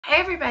Hey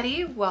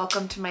everybody,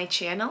 welcome to my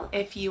channel.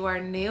 If you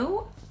are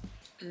new,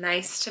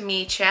 nice to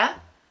meet ya.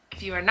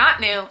 If you are not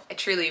new, I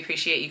truly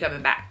appreciate you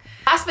coming back.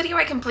 Last video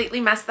I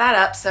completely messed that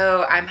up,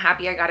 so I'm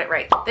happy I got it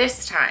right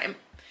this time.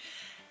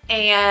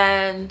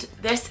 And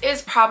this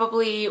is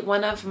probably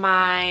one of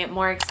my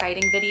more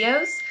exciting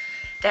videos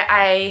that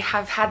I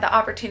have had the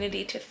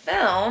opportunity to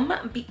film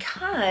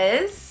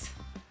because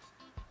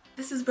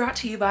this is brought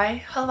to you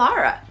by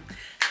Halara.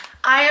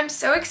 I am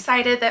so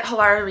excited that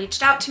Halara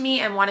reached out to me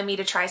and wanted me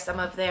to try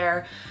some of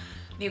their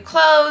new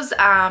clothes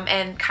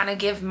and kind of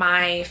give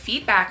my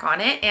feedback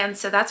on it. And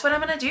so that's what I'm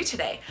gonna do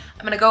today.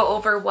 I'm gonna go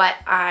over what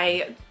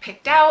I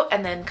picked out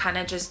and then kind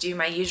of just do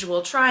my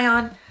usual try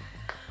on.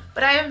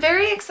 But I am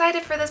very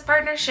excited for this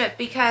partnership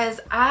because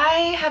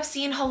I have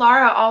seen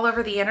Halara all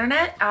over the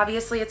internet.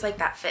 Obviously it's like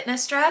that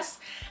fitness dress,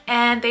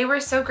 and they were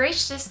so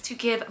gracious to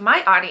give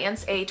my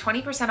audience a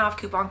 20% off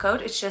coupon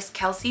code. It's just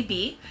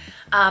kelseyb.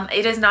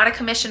 It is not a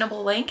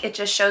commissionable link. It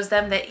just shows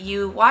them that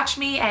you watch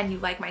me and you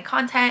like my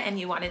content and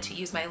you wanted to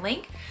use my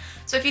link.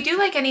 So if you do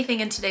like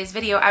anything in today's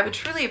video, I would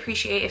truly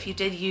appreciate if you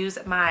did use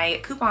my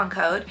coupon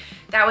code.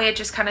 That way it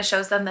just kind of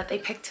shows them that they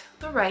picked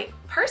the right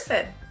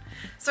person.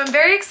 So I'm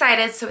very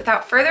excited. So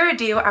without further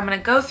ado, I'm gonna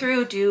go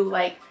through, do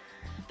like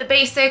the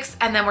basics,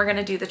 and then we're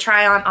gonna do the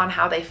try on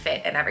how they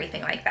fit and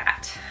everything like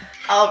that.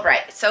 All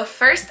right, so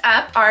first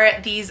up are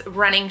these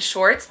running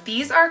shorts.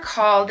 These are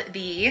called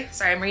the,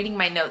 sorry, I'm reading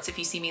my notes if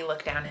you see me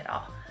look down at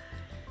all.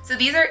 So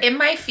these are In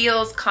My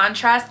Feels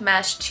Contrast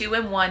Mesh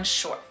 2-in-1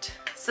 Short.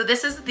 So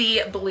this is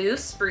the blue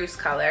spruce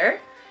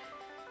color.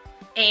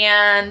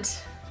 And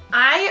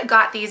I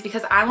got these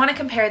because I want to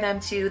compare them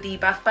to the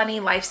Buff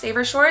Bunny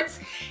Lifesaver shorts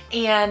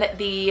and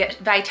the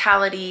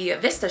Vitality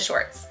Vista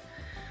shorts.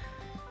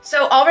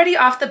 So already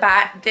off the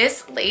bat,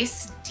 this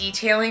lace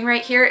detailing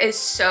right here is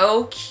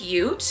so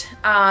cute.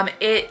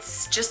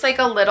 It's just like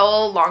a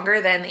little longer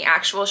than the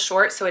actual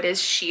short, so it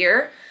is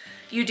sheer.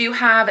 You do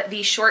have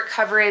the short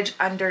coverage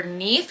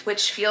underneath,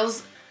 which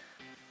feels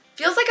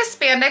like a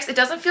spandex. It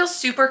doesn't feel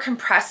super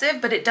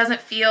compressive, but it doesn't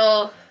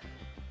feel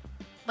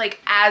like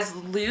as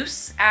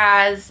loose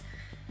as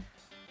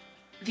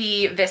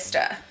the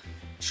Vista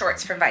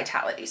shorts from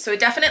Vitality. So it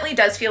definitely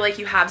does feel like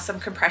you have some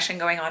compression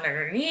going on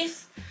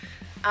underneath.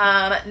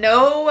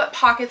 No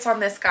pockets on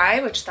this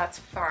guy, which that's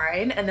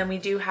fine. And then we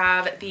do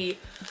have the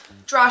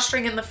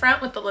drawstring in the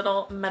front with the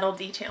little metal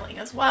detailing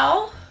as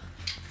well.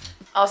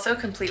 Also,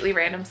 completely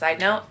random side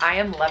note, I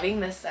am loving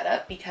this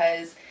setup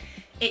because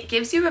it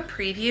gives you a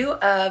preview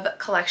of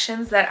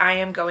collections that I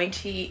am going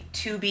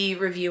to be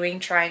reviewing,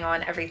 trying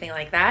on, everything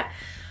like that.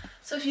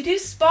 So if you do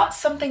spot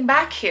something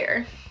back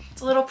here,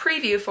 it's a little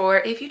preview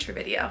for a future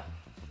video.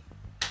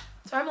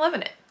 So I'm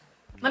loving it.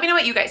 Let me know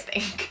what you guys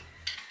think.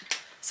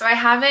 So I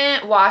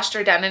haven't washed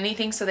or done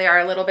anything, so they are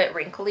a little bit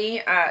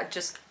wrinkly.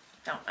 Just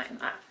don't mind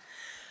that.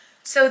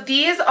 So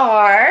these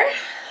are,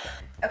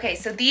 okay,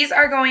 so these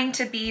are going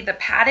to be the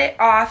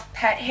Patitoff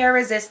Pet Hair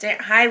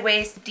Resistant High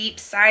Waist Deep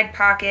Side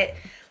Pocket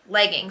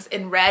Leggings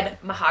in red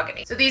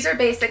mahogany. So these are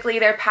basically,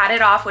 they're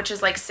padded off, which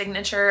is like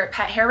signature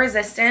pet hair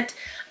resistant.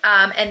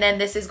 And then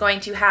this is going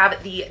to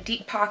have the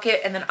deep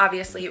pocket and then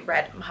obviously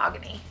red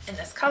mahogany in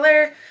this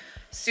color.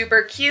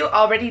 Super cute.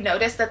 Already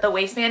noticed that the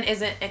waistband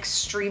isn't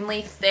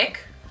extremely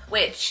thick,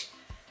 which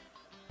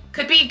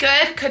could be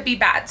good, could be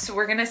bad. So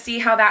we're gonna see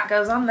how that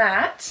goes on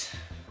that.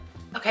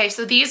 Okay,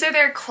 so these are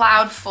their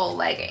Cloudful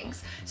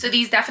leggings. So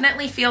these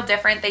definitely feel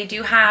different. They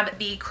do have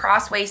the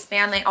cross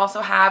waistband. They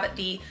also have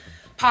the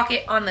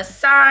pocket on the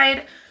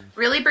side.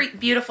 Really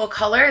beautiful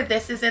color.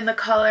 This is in the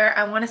color,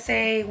 I wanna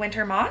say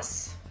Winter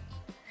Moss.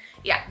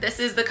 Yeah, this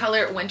is the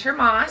color Winter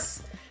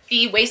Moss.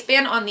 The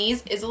waistband on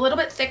these is a little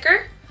bit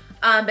thicker,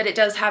 but it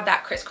does have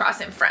that crisscross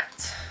in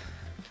front.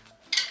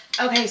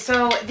 Okay,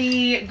 so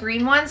the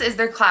green ones is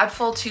their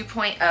Cloudful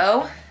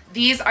 2.0.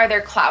 These are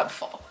their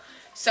Cloudful.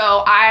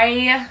 So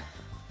I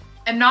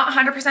am not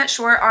 100%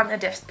 sure on the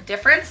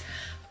difference,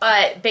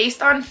 but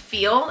based on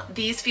feel,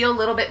 these feel a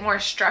little bit more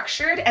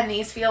structured and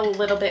these feel a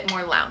little bit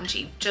more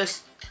loungy.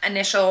 Just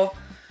initial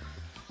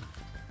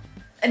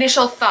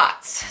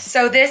thoughts.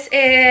 So this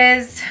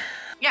is,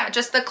 yeah,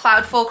 just the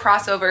Cloudful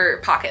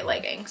crossover pocket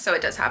legging. So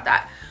it does have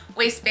that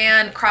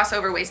waistband,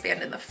 crossover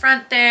waistband in the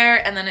front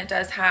there, and then it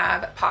does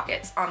have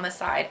pockets on the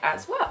side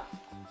as well.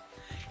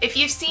 If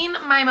you've seen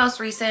my most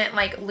recent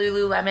like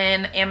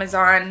Lululemon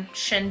Amazon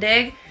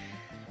shindig,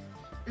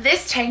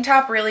 this tank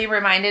top really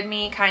reminded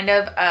me kind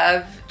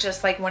of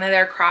just like one of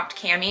their cropped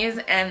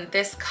camis, and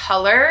this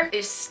color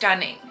is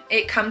stunning.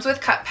 It comes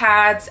with cut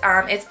pads.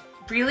 It's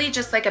really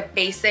just like a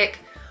basic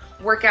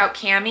workout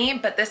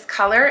cami, but this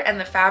color and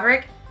the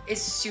fabric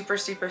is super,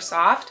 super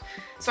soft.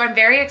 So I'm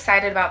very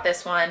excited about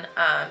this one.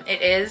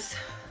 It is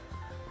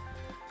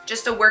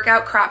just a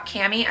workout crop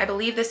cami. I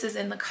believe this is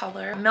in the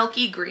color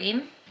Milky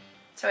Green.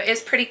 So it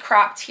is pretty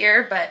cropped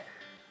here, but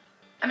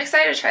I'm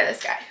excited to try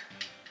this guy.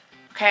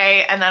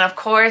 Okay, and then of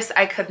course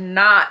I could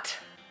not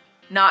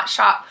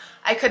shop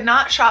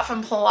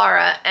from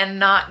Halara and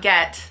not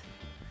get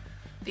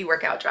the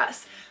workout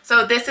dress.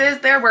 So this is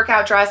their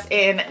workout dress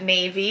in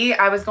navy.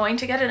 I was going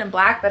to get it in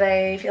black, but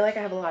I feel like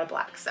I have a lot of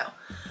black. So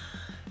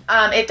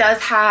it does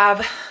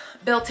have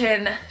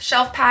built-in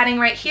shelf padding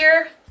right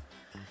here.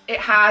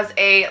 It has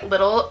a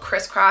little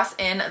crisscross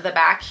in the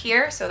back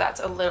here. So that's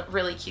a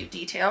really cute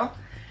detail.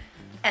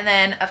 And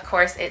then of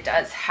course it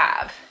does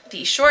have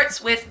the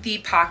shorts with the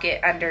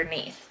pocket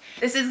underneath.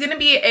 This is gonna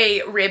be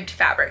a ribbed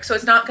fabric, so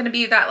it's not gonna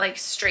be that like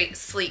straight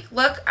sleek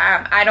look.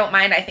 I don't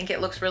mind, I think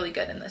it looks really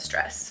good in this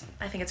dress.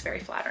 I think it's very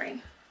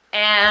flattering.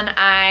 And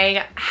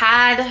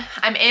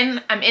I'm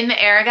in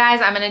the era,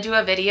 guys. I'm gonna do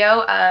a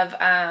video of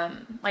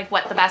like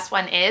what the best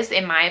one is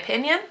in my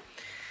opinion.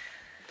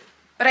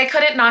 But I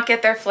couldn't not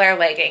get their flare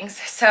leggings.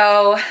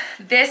 So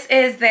this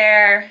is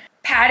their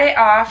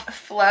Patitoff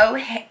Flow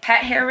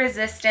Pet Hair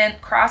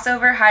Resistant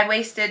Crossover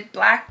High-Waisted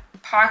Black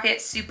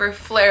Pocket Super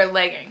Flare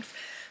Leggings.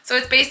 So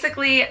it's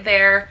basically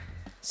their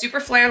super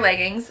flare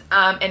leggings,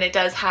 and it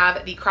does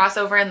have the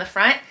crossover in the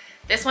front.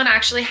 This one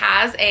actually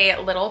has a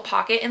little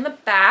pocket in the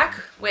back,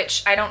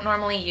 which I don't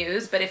normally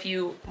use, but if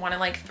you want to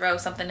like throw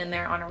something in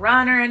there on a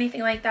run or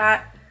anything like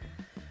that.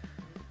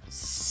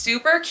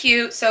 Super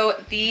cute.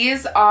 So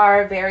these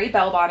are very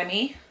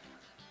bell-bottomy,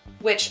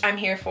 which I'm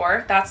here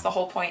for. That's the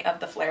whole point of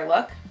the flare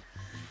look.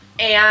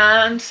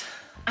 And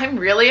I'm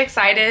really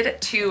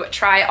excited to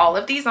try all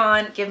of these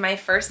on, give my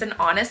first and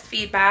honest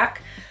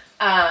feedback.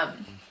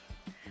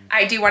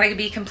 I do want to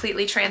be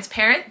completely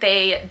transparent.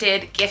 They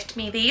did gift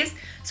me these,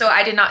 so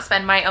I did not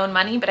spend my own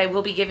money, but I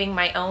will be giving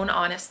my own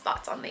honest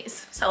thoughts on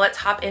these. So let's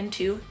hop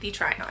into the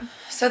try on.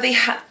 So they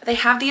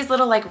have these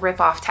little like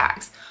rip off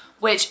tags,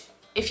 which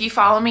if you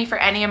follow me for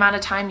any amount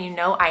of time, you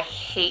know I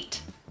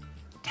hate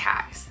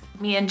tags.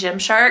 Me and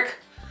Gymshark,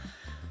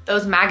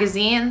 those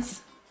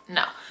magazines,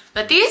 no.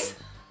 But these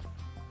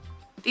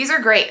are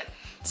great.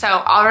 So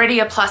already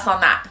a plus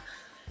on that.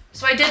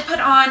 So I did put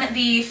on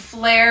the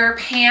flare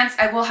pants.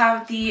 I will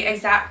have the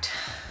exact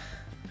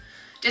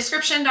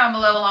description down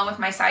below along with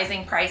my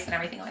sizing, price, and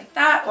everything like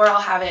that, or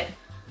I'll have it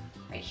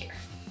right here,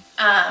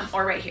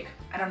 or right here.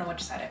 I don't know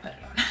which side I put it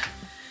on.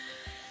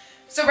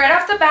 So right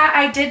off the bat,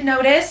 I did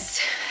notice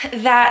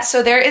that,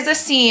 so there is a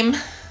seam.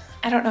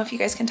 I don't know if you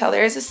guys can tell,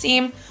 there is a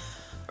seam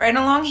right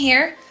along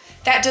here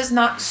that does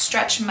not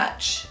stretch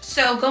much.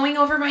 So going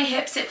over my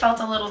hips, it felt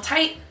a little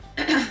tight,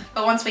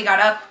 but once we got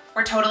up,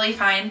 we're totally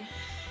fine.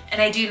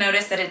 And I do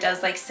notice that it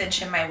does like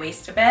cinch in my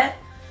waist a bit.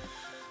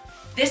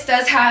 This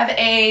does have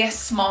a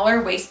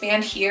smaller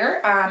waistband here,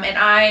 and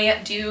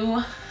I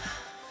do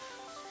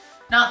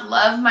not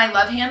love my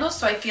love handles,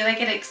 so I feel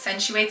like it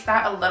accentuates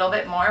that a little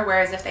bit more,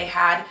 whereas if they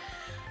had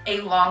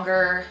a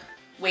longer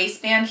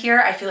waistband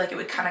here, I feel like it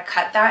would kind of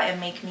cut that and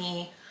make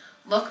me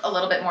look a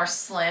little bit more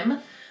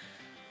slim.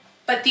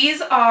 But these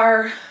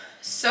are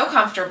so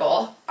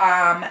comfortable.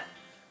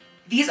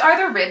 These are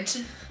the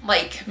ribbed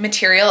like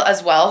material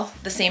as well,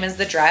 the same as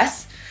the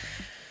dress.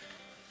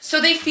 So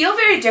they feel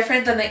very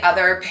different than the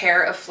other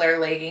pair of flare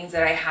leggings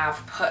that I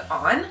have put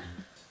on,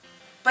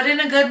 but in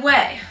a good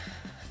way.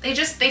 They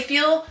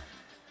feel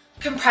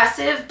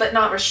compressive, but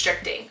not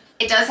restricting.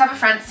 It does have a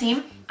front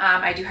seam.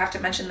 I do have to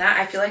mention that.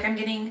 I feel like I'm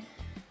getting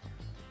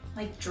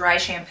like dry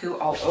shampoo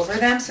all over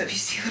them. So if you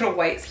see little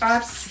white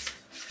spots,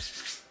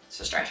 it's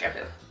just dry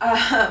shampoo.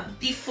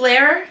 The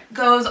flare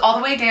goes all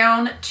the way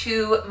down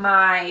to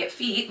my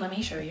feet. Let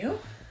me show you.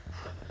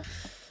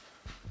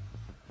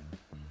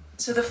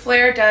 So the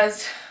flare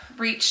does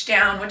reach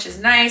down, which is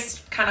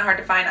nice, kind of hard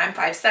to find. I'm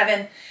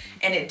 5'7",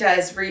 and it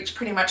does reach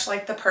pretty much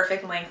like the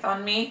perfect length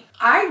on me.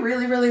 I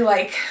really, really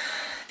like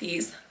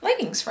these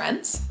leggings,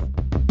 friends.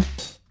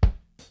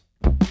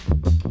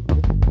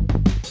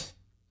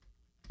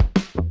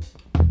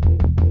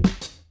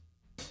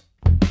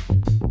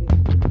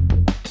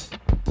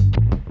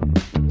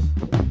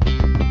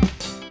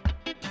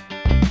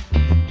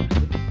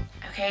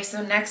 Okay,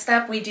 so next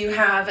up we do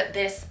have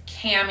this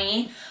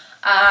Cami.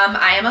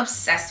 I am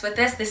obsessed with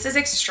this. This is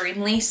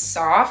extremely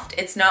soft.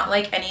 It's not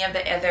like any of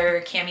the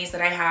other camis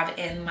that I have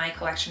in my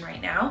collection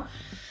right now.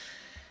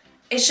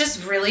 It's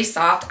just really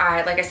soft.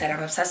 Like I said,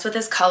 I'm obsessed with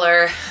this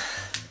color.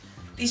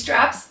 These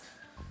straps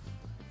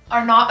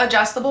are not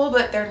adjustable,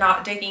 but they're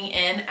not digging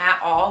in at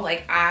all.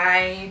 Like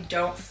I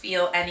don't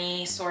feel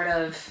any sort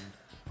of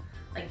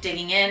like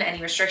digging in,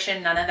 any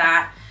restriction, none of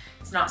that.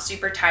 It's not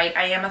super tight.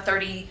 I am a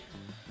 30,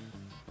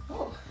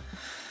 oh.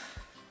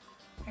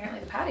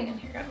 Apparently the padding in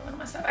here got a little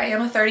messed up. I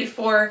am a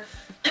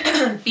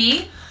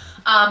 34B,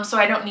 so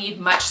I don't need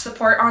much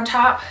support on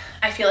top.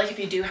 I feel like if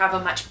you do have a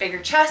much bigger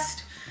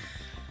chest,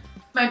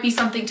 might be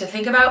something to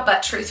think about,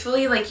 but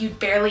truthfully, like you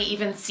barely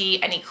even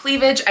see any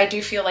cleavage. I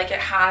do feel like it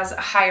has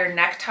a higher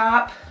neck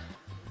top,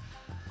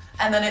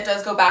 and then it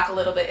does go back a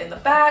little bit in the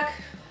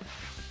back.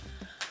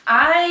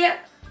 I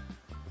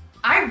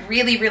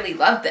really, really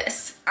love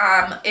this.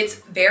 It's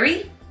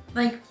very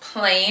like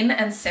plain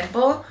and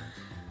simple,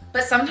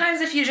 but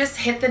sometimes if you just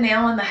hit the nail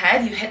on the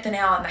head, you hit the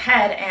nail on the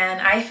head,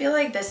 and I feel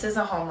like this is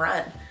a home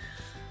run.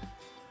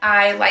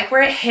 I like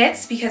where it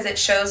hits because it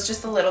shows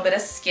just a little bit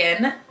of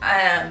skin,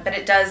 but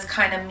it does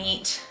kind of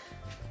meet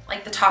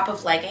like the top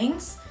of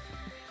leggings.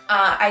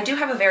 I do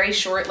have a very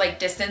short like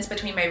distance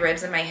between my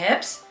ribs and my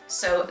hips.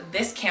 So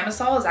this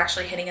camisole is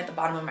actually hitting at the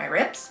bottom of my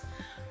ribs.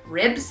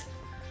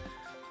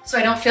 So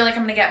I don't feel like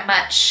I'm gonna get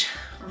much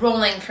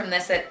rolling from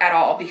this at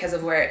all because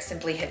of where it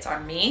simply hits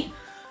on me.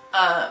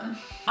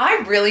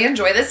 I really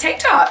enjoy this tank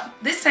top.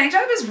 This tank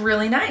top is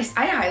really nice.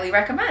 I highly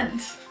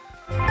recommend.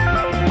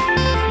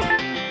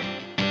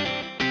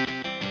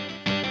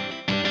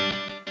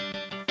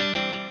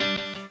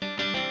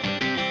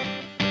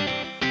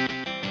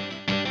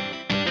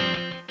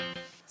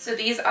 So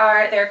these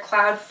are their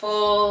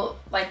Cloudful,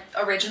 like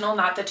original,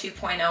 not the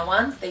 2.0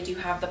 ones. They do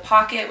have the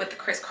pocket with the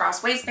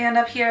crisscross waistband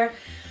up here.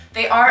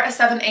 They are a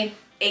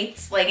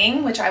 7/8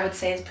 legging, which I would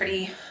say is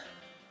pretty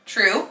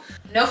true.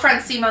 No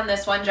front seam on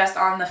this one, just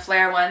on the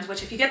flare ones,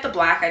 which if you get the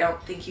black, I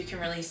don't think you can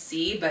really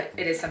see, but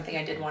it is something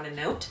I did want to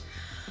note.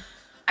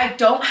 I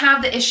don't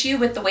have the issue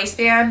with the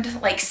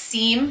waistband, like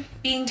seam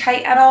being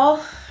tight at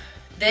all.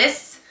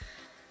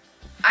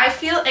 I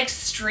feel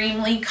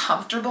extremely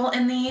comfortable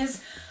in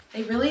these.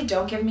 They really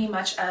don't give me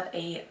much of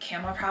a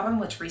camo problem,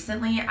 which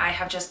recently I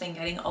have just been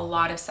getting a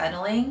lot of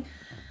settling.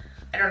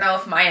 I don't know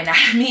if my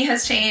anatomy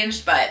has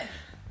changed, but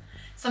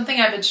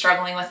something I've been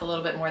struggling with a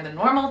little bit more than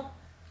normal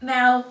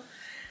now.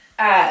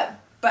 But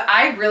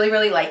I really,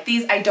 really like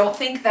these. I don't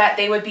think that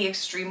they would be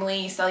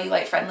extremely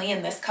cellulite friendly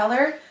in this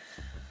color,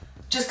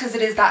 just because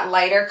it is that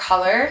lighter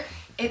color.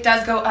 It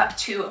does go up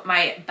to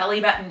my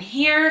belly button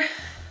here.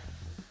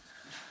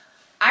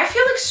 I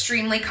feel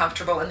extremely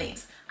comfortable in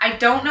these. I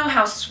don't know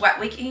how sweat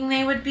wicking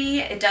they would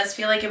be. It does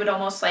feel like it would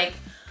almost like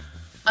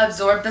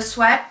absorb the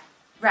sweat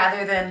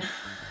rather than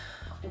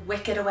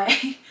wick it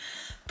away.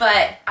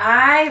 But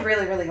I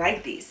really, really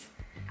like these.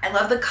 I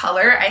love the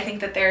color. I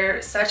think that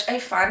they're such a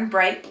fun,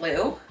 bright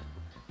blue.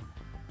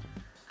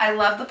 I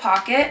love the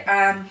pocket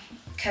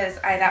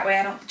because that way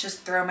I don't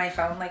just throw my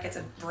phone like it's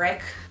a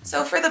brick.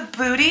 So for the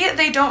booty,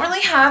 they don't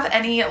really have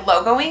any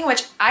logoing,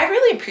 which I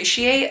really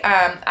appreciate.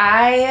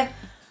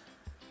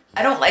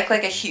 I don't like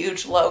a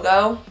huge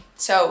logo,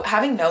 so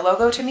having no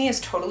logo to me is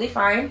totally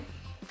fine.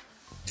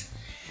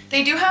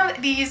 They do have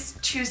these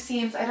two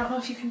seams. I don't know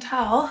if you can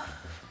tell.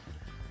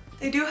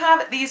 They do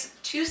have these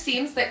two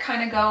seams that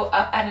kind of go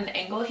up at an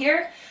angle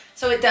here.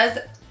 So it does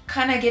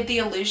kind of give the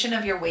illusion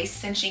of your waist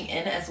cinching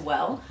in as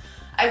well.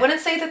 I wouldn't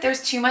say that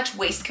there's too much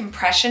waist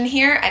compression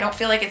here. I don't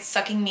feel like it's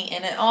sucking me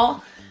in at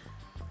all,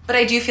 but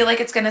I do feel like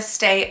it's gonna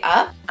stay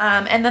up.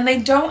 And then they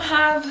don't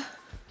have,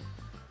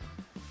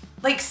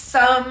 like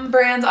some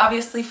brands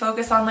obviously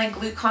focus on like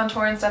glute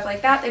contour and stuff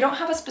like that. They don't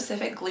have a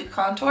specific glute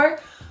contour,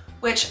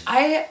 which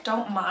I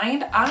don't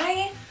mind.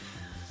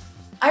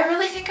 I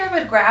really think I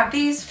would grab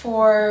these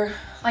for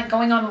like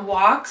going on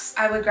walks.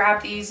 I would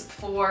grab these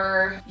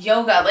for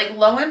yoga, like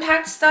low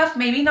impact stuff,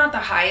 maybe not the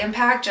high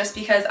impact, just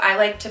because I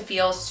like to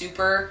feel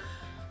super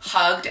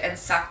hugged and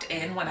sucked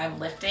in when I'm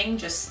lifting.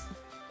 Just,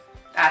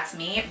 that's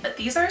me. But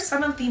these are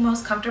some of the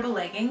most comfortable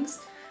leggings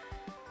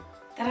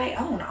that I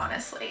own,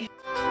 honestly.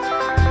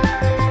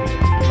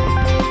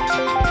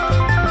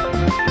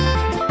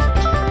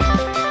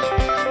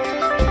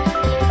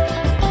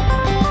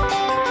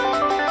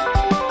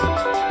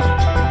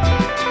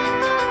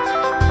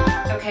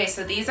 Okay,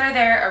 so these are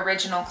their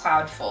original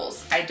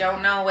Cloudfuls. I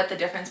don't know what the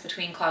difference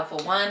between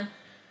Cloudful 1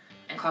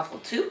 and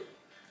Cloudful 2,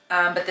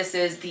 but this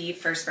is the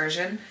first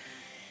version.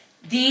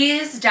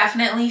 These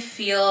definitely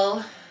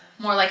feel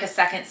more like a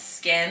second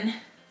skin.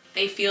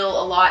 They feel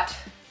a lot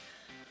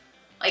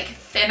like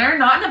thinner,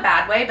 not in a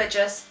bad way, but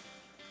just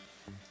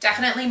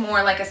definitely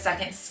more like a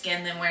second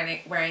skin than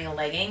wearing a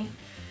legging.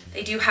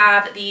 They do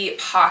have the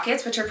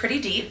pockets, which are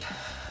pretty deep,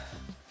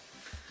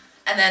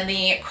 and then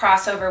the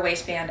crossover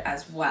waistband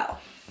as well.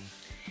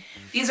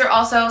 These are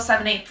also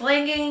 7/8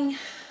 legging,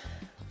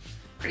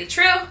 pretty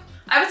true.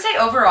 I would say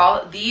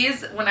overall,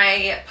 these, when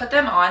I put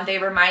them on, they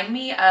remind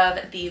me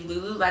of the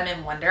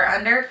Lululemon Wonder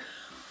Under,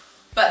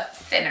 but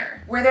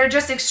thinner, where they're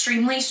just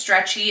extremely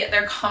stretchy,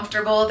 they're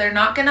comfortable, they're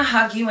not gonna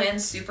hug you in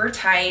super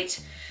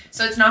tight,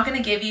 so it's not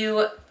gonna give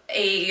you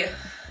a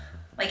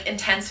like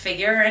intense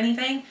figure or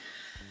anything.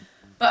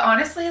 But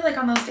honestly, like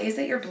on those days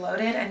that you're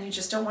bloated and you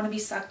just don't want to be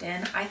sucked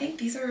in, I think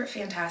these are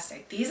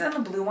fantastic. These and the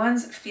blue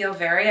ones feel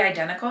very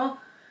identical,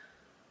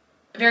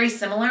 very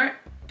similar,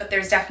 but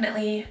there's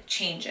definitely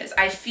changes.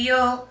 I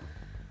feel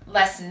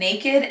less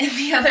naked in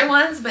the other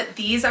ones, but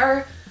these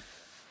are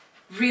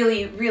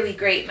really, really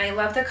great. And I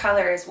love the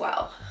color as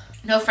well.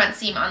 No front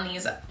seam on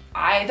these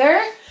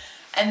either.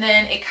 And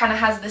then it kind of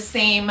has the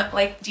same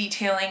like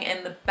detailing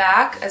in the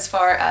back as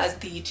far as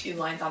the two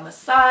lines on the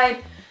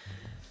side.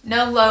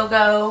 No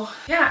logo.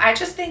 Yeah, I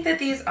just think that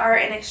these are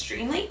an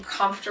extremely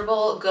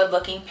comfortable, good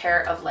looking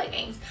pair of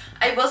leggings.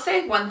 I will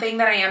say one thing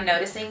that I am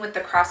noticing with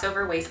the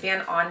crossover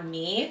waistband on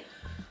me,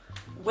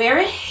 where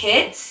it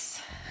hits,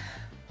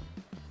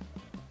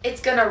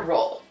 it's gonna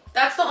roll.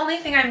 That's the only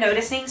thing I'm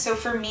noticing. So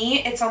for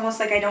me, it's almost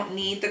like I don't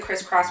need the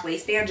crisscross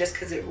waistband just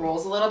because it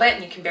rolls a little bit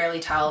and you can barely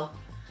tell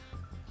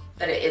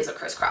that it is a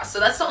crisscross. So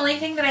that's the only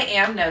thing that I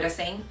am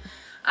noticing.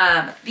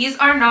 These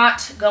are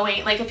not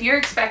going, like if you're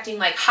expecting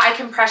like high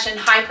compression,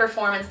 high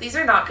performance, these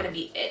are not going to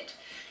be it.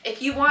 If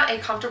you want a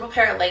comfortable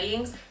pair of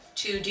leggings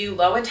to do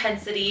low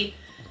intensity,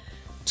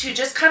 to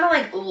just kind of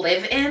like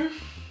live in,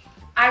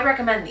 I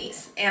recommend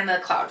these and the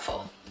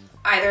Cloudful.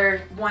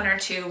 Either one or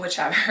two,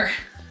 whichever.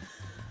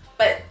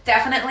 But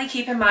definitely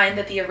keep in mind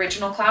that the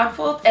original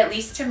Cloudful, at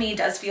least to me,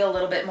 does feel a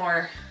little bit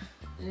more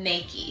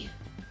naked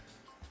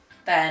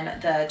than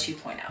the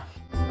 2.0.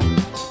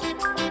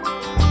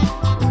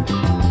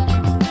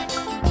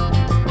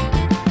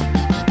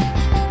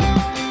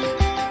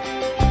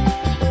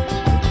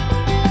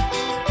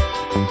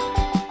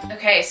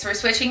 Okay, so we're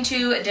switching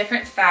to a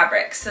different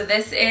fabric. So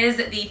this is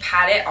the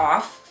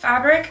Patitoff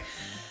fabric,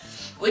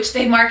 which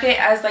they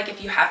market as like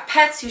if you have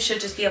pets, you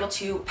should just be able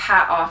to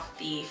pat off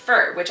the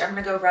fur, which I'm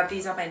gonna go rub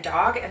these on my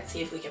dog and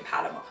see if we can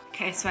pat them off.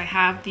 Okay, so I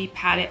have the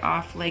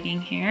Patitoff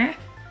legging here.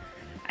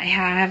 I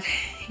have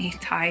a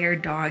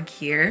tired dog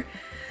here.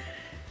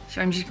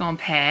 So I'm just gonna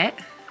pet.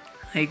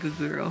 Hey, good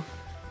girl.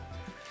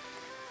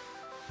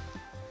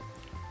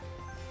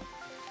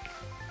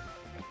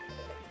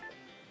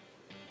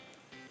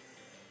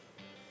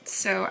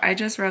 So I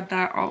just rubbed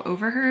that all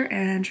over her,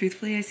 and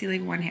truthfully, I see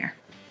like one hair.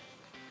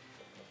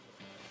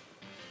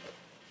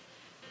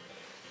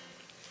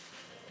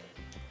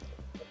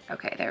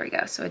 Okay, there we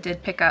go. So it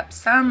did pick up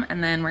some,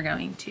 and then we're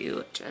going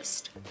to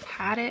just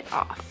pat it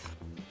off.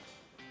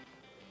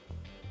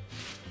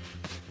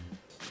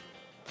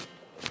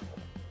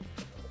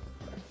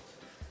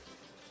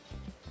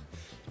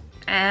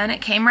 And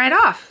it came right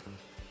off.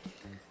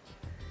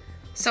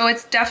 So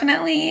it's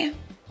definitely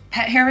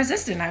pet hair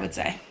resistant, I would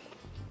say.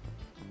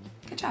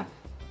 Good job.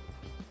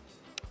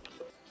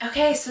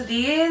 Okay, so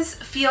these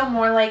feel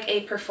more like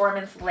a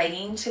performance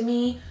legging to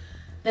me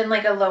than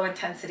like a low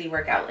intensity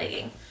workout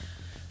legging.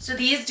 So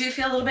these do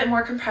feel a little bit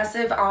more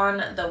compressive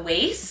on the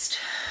waist.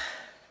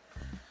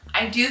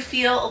 I do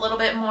feel a little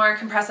bit more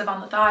compressive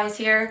on the thighs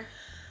here.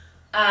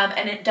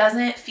 And it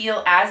doesn't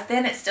feel as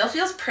thin. It still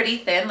feels pretty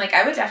thin. Like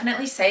I would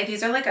definitely say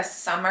these are like a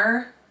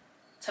summer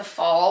to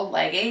fall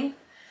legging.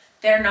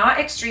 They're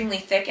not extremely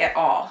thick at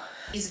all.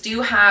 These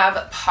do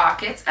have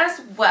pockets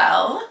as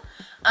well.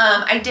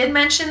 I did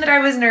mention that I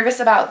was nervous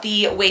about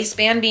the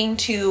waistband being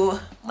too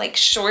like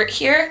short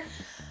here.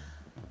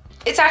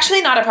 It's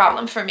actually not a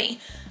problem for me.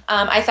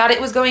 I thought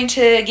it was going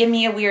to give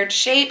me a weird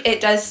shape.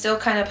 It does still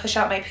kind of push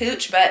out my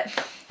pooch, but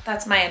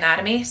that's my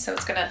anatomy, so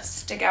it's gonna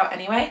stick out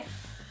anyway.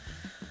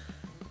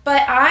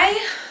 But I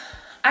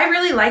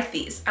really like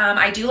these.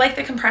 I do like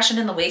the compression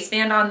in the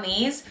waistband on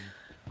these.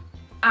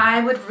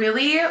 I would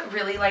really,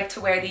 really like to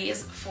wear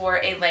these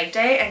for a leg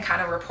day and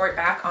kind of report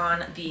back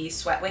on the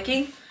sweat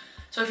wicking.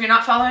 So if you're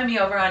not following me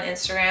over on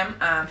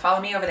Instagram,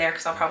 follow me over there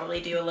because I'll probably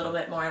do a little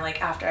bit more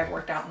like after I've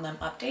worked out on them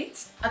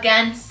updates.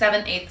 Again,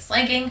 7/8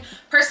 legging.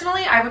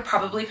 Personally, I would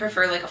probably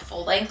prefer like a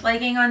full length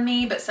legging on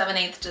me, but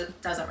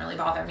 7/8 doesn't really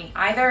bother me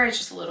either. It's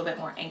just a little bit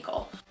more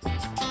ankle.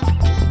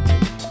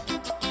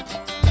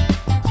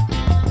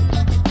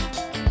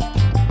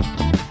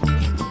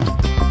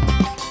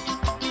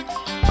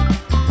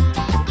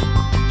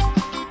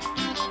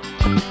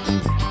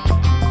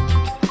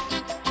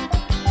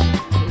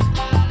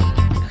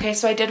 Okay,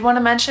 so I did want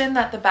to mention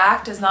that the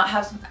back does not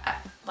have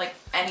like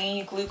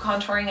any glue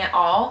contouring at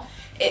all.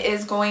 It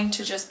is going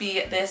to just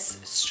be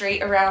this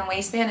straight around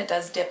waistband. It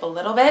does dip a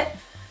little bit,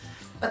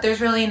 but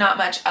there's really not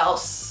much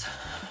else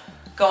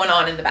going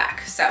on in the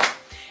back. So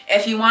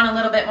if you want a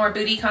little bit more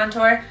booty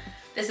contour,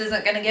 this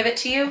isn't going to give it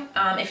to you.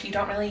 If you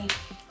don't really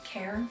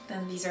care,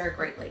 then these are a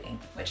great legging,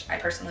 which I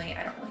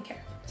don't really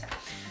care. So.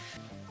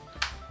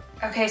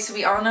 Okay, so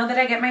we all know that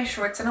I get my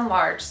shorts in a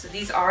large. So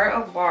these are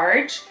a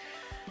large.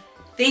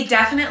 They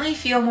definitely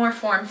feel more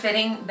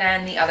form-fitting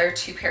than the other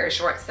two pair of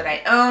shorts that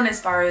I own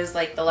as far as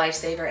like the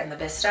Lifesaver and the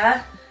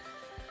Vista.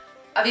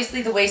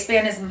 Obviously the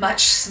waistband is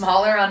much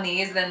smaller on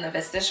these than the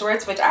Vista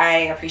shorts, which I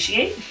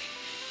appreciate.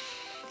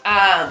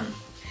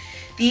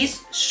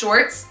 These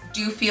shorts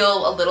do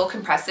feel a little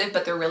compressive,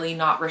 but they're really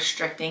not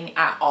restricting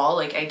at all.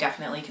 Like I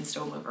definitely can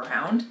still move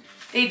around.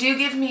 They do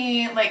give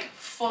me like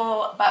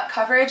full butt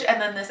coverage,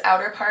 and then this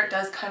outer part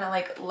does kind of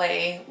like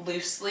lay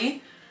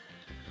loosely.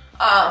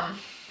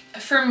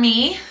 For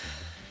me,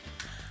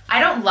 I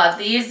don't love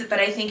these,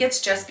 but I think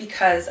it's just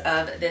because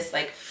of this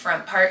like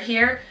front part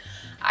here.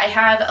 I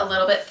have a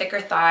little bit thicker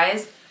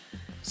thighs,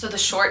 so the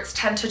shorts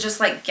tend to just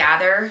like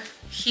gather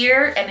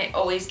here, and it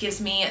always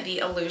gives me the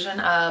illusion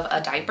of a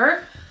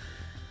diaper.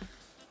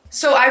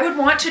 So I would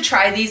want to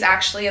try these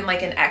actually in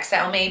like an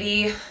XL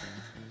maybe,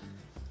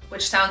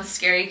 which sounds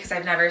scary because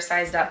I've never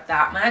sized up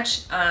that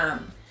much.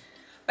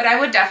 But I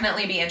would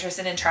definitely be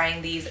interested in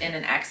trying these in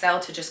an XL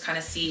to just kind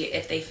of see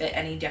if they fit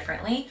any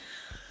differently.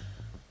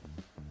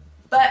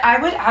 But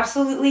I would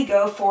absolutely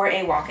go for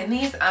a walk in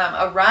these.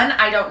 A run,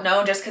 I don't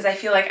know, just because I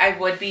feel like I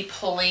would be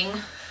pulling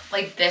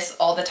like this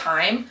all the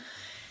time.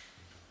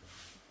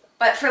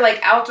 But for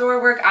like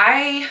outdoor work,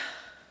 I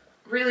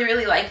really,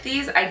 really like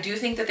these. I do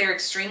think that they're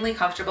extremely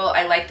comfortable.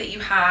 I like that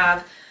you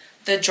have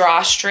the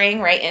drawstring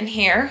right in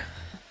here.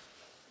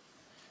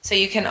 So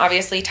you can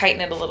obviously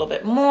tighten it a little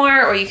bit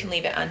more, or you can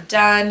leave it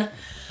undone.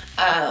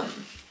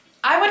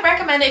 I would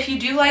recommend, if you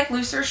do like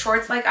looser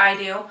shorts like I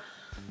do,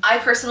 I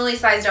personally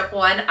sized up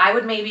 1. I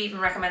would maybe even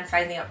recommend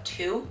sizing up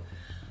 2.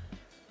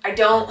 I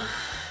don't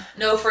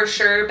know for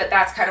sure, but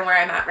that's kind of where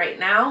I'm at right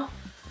now.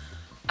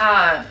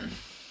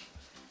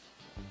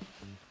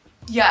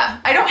 Yeah,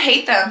 I don't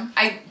hate them.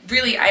 I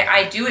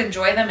do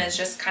enjoy them as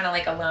just kind of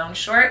like a lounge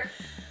short,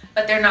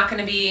 but they're not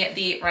going to be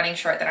the running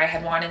short that I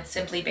had wanted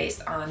simply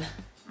based on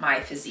my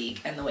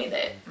physique and the way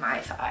that my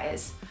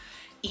thighs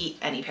eat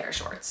any pair of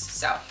shorts.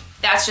 So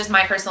that's just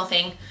my personal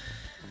thing.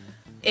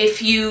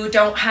 If you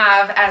don't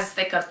have as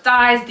thick of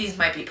thighs, these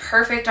might be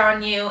perfect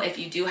on you. If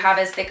you do have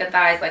as thick of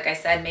thighs, like I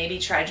said, maybe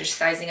try just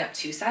sizing up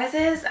 2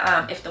 sizes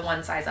if the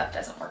 1 size up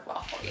doesn't work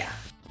well for you.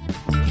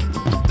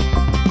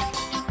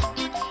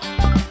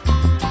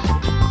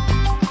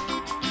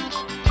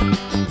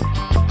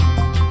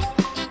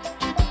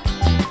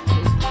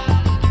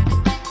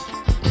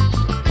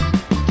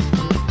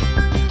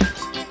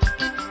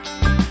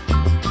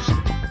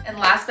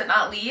 Last but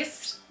not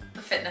least,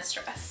 the fitness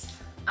dress.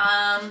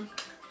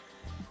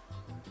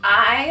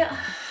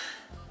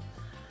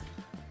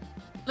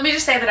 Let me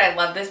just say that I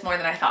love this more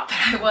than I thought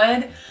that I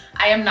would.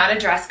 I am not a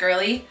dress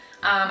girly.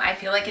 I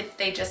feel like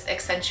they just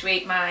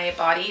accentuate my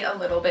body a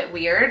little bit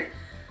weird.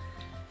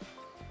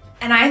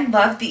 And I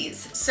love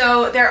these.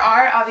 So there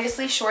are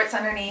obviously shorts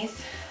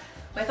underneath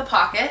with a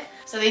pocket.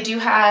 So they do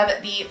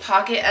have the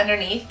pocket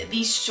underneath.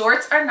 These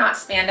shorts are not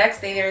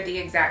spandex. They are the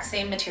exact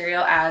same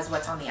material as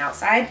what's on the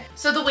outside.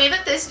 So the way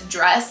that this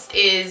dress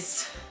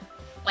is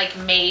like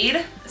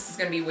made, this is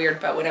gonna be weird,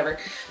 but whatever.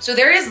 So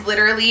there is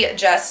literally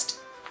just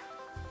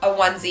a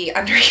onesie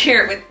under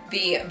here with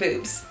the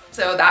boobs.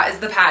 So that is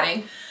the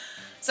padding.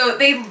 So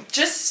they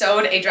just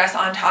sewed a dress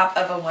on top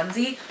of a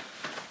onesie,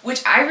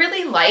 which I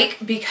really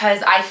like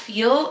because I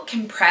feel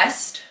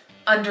compressed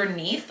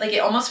underneath. Like it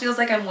almost feels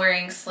like I'm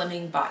wearing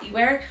slimming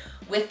bodywear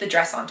with the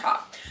dress on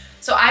top.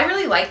 So I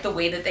really like the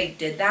way that they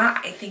did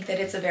that. I think that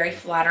it's a very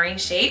flattering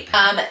shape.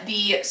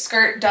 The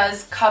skirt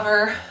does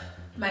cover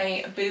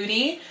my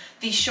booty.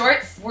 The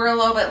shorts were a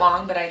little bit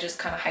long, but I just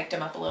kind of hiked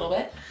them up a little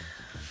bit.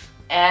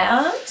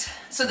 And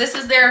so this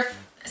is their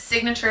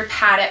signature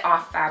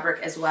Patitoff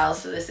fabric as well.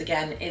 So this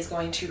again is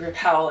going to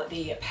repel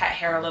the pet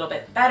hair a little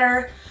bit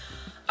better.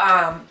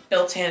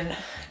 Built-in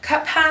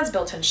cup pads,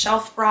 built-in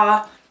shelf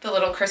bra. The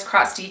little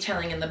crisscross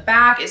detailing in the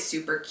back is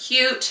super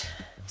cute.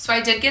 So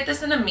I did get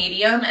this in a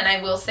medium, and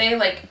I will say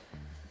like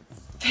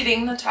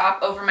fitting the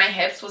top over my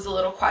hips was a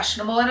little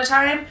questionable at a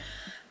time,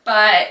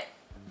 but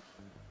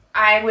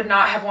I would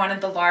not have wanted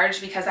the large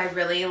because I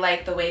really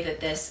like the way that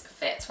this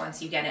fits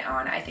once you get it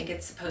on. I think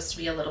it's supposed to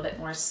be a little bit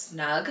more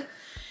snug,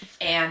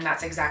 and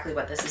that's exactly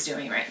what this is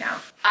doing right now.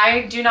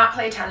 I do not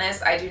play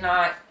tennis. I do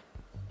not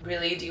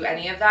really do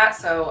any of that,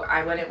 so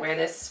I wouldn't wear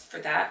this for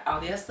that,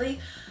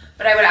 obviously.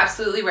 But I would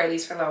absolutely wear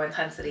these for low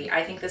intensity.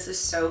 I think this is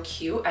so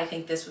cute. I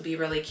think this would be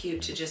really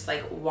cute to just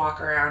like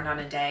walk around on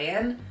a day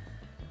in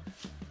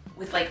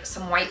with like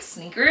some white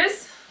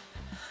sneakers.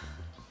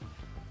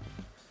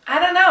 I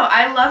don't know.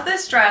 I love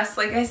this dress,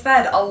 like I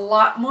said, a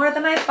lot more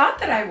than I thought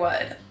that I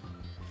would.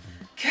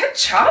 Good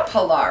job,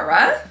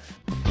 Halara.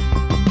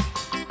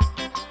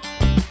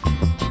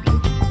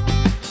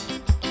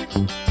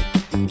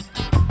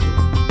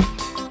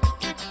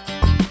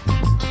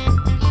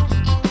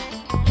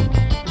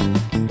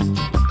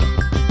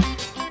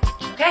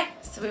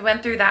 We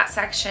went through that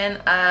section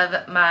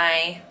of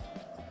my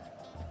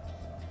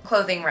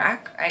clothing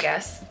rack, I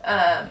guess.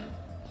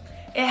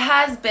 It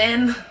has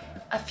been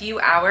a few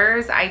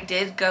hours. I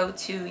did go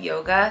to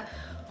yoga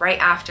right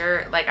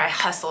after, like I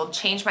hustled,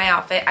 changed my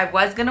outfit. I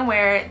was gonna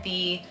wear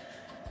the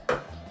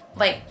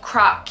like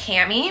crop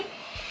cami,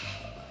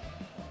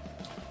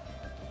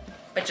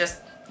 but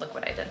just look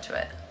what I did to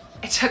it.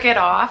 I took it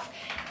off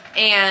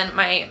and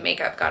my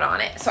makeup got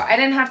on it. So I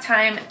didn't have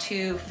time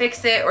to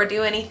fix it or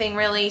do anything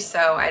really,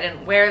 so I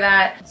didn't wear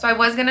that. So I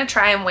was gonna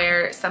try and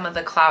wear some of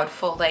the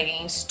Cloudful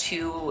leggings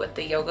to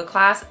the yoga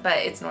class, but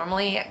it's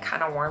normally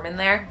kind of warm in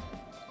there.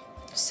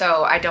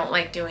 So I don't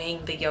like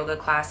doing the yoga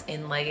class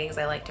in leggings.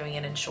 I like doing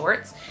it in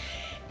shorts.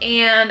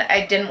 And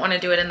I didn't want to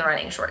do it in the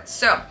running shorts.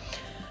 So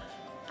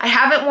I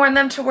haven't worn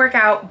them to work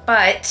out,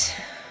 but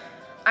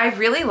I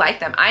really like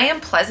them. I am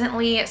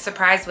pleasantly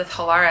surprised with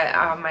Halara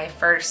on my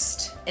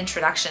first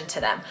introduction to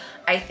them.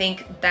 I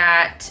think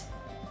that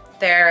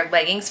their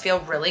leggings feel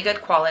really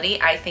good quality.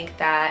 I think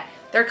that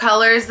their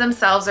colors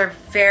themselves are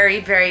very,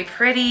 very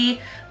pretty.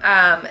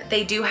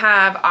 They do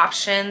have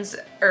options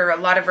or a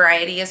lot of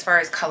variety as far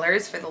as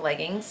colors for the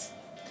leggings.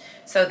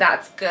 So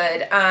that's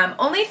good.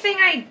 Only thing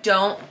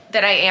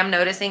that I am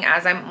noticing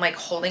as I'm like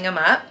holding them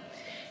up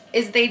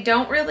is they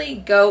don't really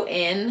go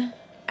in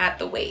at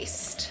the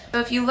waist. So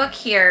if you look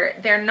here,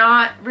 they're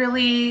not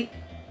really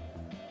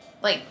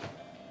like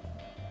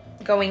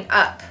going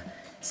up.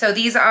 So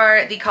these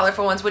are the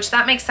colorful ones, which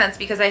that makes sense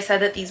because I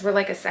said that these were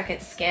like a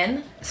second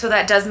skin. So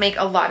that does make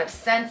a lot of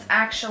sense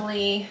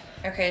actually.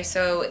 Okay,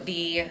 so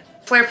the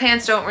flare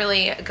pants don't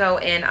really go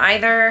in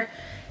either.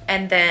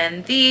 And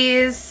then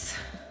these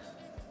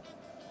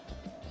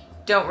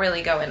don't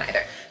really go in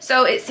either. So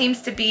So it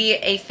seems to be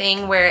a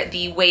thing where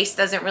the waist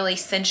doesn't really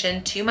cinch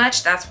in too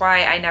much. That's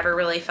why I never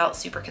really felt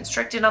super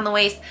constricted on the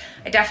waist.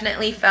 I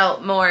definitely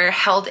felt more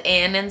held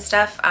in and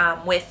stuff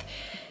with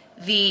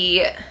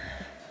the,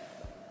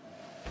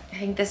 I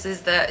think this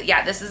is the,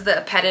 yeah, this is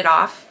the padded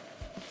off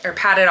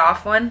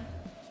one.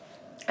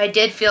 I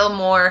did feel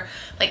more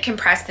like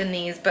compressed in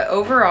these, but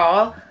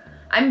overall,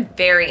 I'm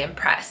very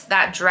impressed.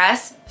 That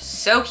dress,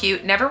 so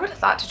cute. Never would have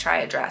thought to try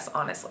a dress,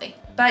 honestly.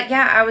 But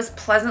yeah, I was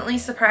pleasantly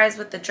surprised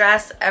with the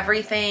dress,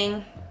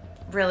 everything.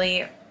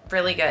 Really,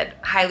 really good.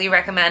 Highly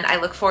recommend. I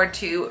look forward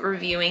to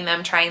reviewing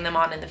them, trying them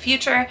on in the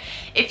future.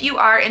 If you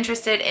are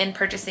interested in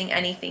purchasing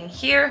anything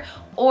here,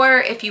 or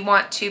if you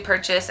want to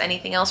purchase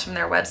anything else from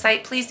their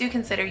website, please do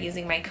consider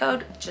using my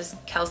code,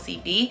 just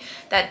kelseyb.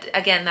 That,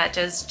 again, that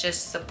does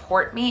just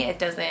support me. It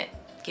doesn't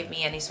give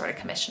me any sort of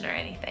commission or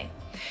anything.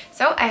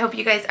 So I hope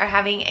you guys are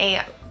having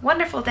a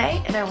wonderful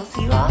day, and I will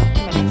see you all in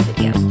my next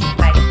video.